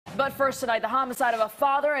But first tonight, the homicide of a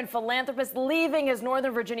father and philanthropist leaving his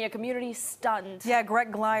Northern Virginia community stunned. Yeah,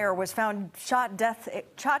 Greg Glyer was found shot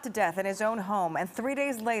to death in his own home, and 3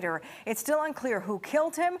 days later, it's still unclear who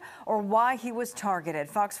killed him or why he was targeted.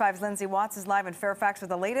 Fox 5's Lindsay Watts is live in Fairfax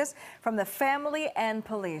with the latest from the family and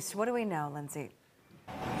police. What do we know, Lindsay?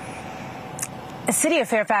 The city of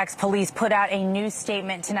Fairfax police put out a news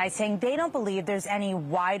statement tonight saying they don't believe there's any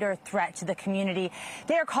wider threat to the community.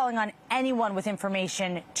 They are calling on anyone with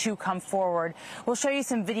information to come forward. We'll show you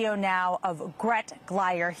some video now of Greg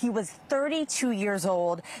Glyer. He was 32 years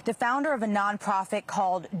old, the founder of a nonprofit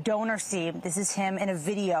called DonorSee. This is him in a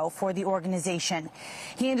video for the organization.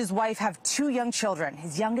 He and his wife have 2 young children,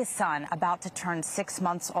 his youngest son about to turn 6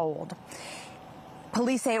 months old.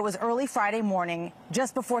 Police say it was early Friday morning,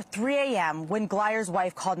 just before 3 a.m., when Glyer's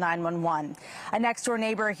wife called 911. A next-door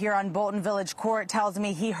neighbor here on Bolton Village Court tells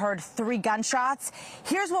me he heard 3 gunshots.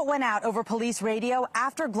 Here's what went out over police radio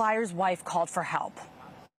after Glyer's wife called for help.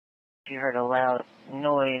 She heard a loud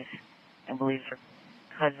noise and believes her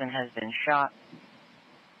husband has been shot,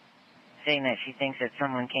 saying that she thinks that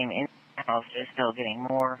someone came in the house, just still getting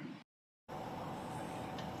more.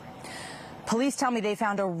 Police tell me they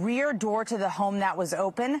found a rear door to the home that was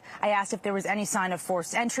open. I asked if there was any sign of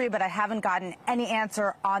forced entry, but I haven't gotten any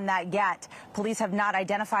answer on that yet. Police have not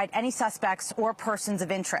identified any suspects or persons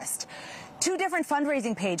of interest. 2 different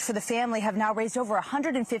fundraising pages for the family have now raised over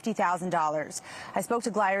 $150,000. I spoke to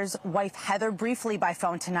Glyer's wife, Heather, briefly by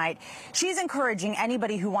phone tonight. She's encouraging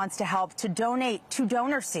anybody who wants to help to donate to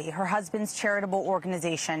DonorSee, her husband's charitable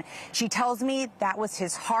organization. She tells me that was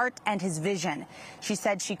his heart and his vision. She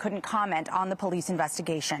said she couldn't comment on the police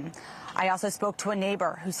investigation. I also spoke to a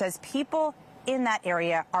neighbor who says people in that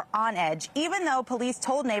area are on edge, even though police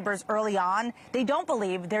told neighbors early on they don't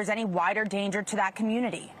believe there's any wider danger to that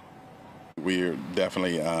community. We're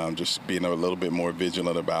definitely just being a little bit more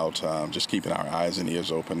vigilant about just keeping our eyes and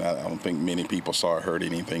ears open. I don't think many people saw or heard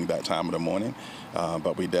anything that time of the morning,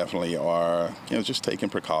 but we definitely are, just taking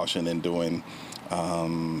precaution and doing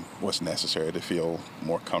what's necessary to feel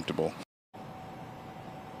more comfortable.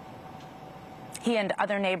 He and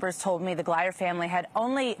other neighbors told me the Glyer family had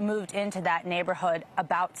only moved into that neighborhood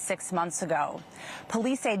about 6 months ago.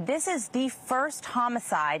 Police say this is the first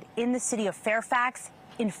homicide in the city of Fairfax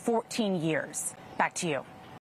in 14 years. Back to you.